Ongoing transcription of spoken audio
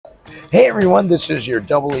Hey everyone, this is your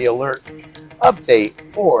Doubly Alert update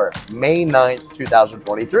for May 9th,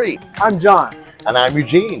 2023. I'm John. And I'm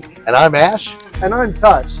Eugene. And I'm Ash. And I'm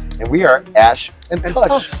Tush. And we are Ash and Tush.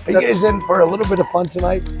 Tush. Are you guys in for a little bit of fun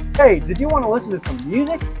tonight? Hey, did you want to listen to some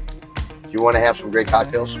music? Do you want to have some great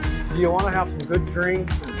cocktails? Do you want to have some good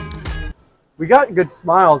drinks? We got good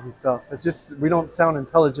smiles and stuff. It's just we don't sound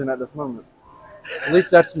intelligent at this moment. At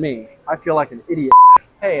least that's me. I feel like an idiot.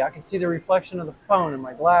 Hey, I can see the reflection of the phone in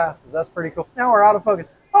my glasses. That's pretty cool. Now we're out of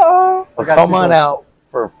focus. Oh! Well, come on out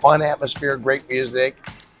for a fun atmosphere, great music,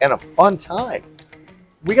 and a fun time.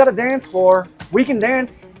 We got a dance floor. We can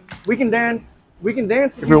dance. We can dance. We can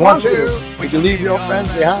dance if we want to. We can leave your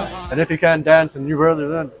friends behind. And if you can't dance and you rather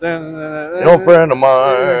no friend of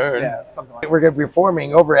mine. Yeah, something like that. We're going to be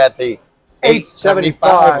performing over at the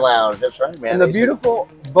 875 Lounge. That's right, man. In the beautiful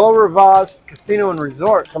Beau Rivage Casino and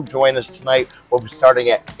Resort. Come join us tonight. We'll be starting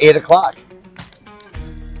at 8 o'clock.